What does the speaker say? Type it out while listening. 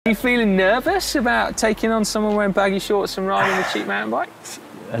Are you feeling nervous about taking on someone wearing baggy shorts and riding a cheap mountain bike?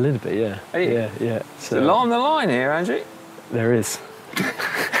 A little bit, yeah. Are you? Yeah. There's a lot on the line here, Andrew. There is.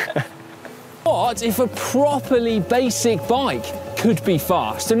 What if a properly basic bike could be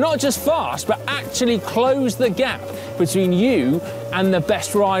fast? And not just fast, but actually close the gap between you and the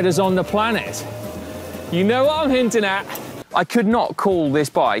best riders on the planet? You know what I'm hinting at. I could not call this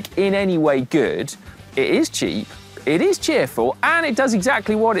bike in any way good. It is cheap, it is cheerful, and it does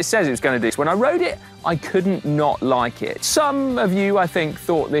exactly what it says it's going to do. When I rode it, I couldn't not like it. Some of you, I think,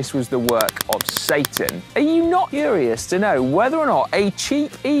 thought this was the work of Satan. Are you not curious to know whether or not a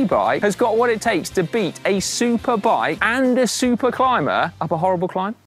cheap e-bike has got what it takes to beat a super bike and a super climber up a horrible climb?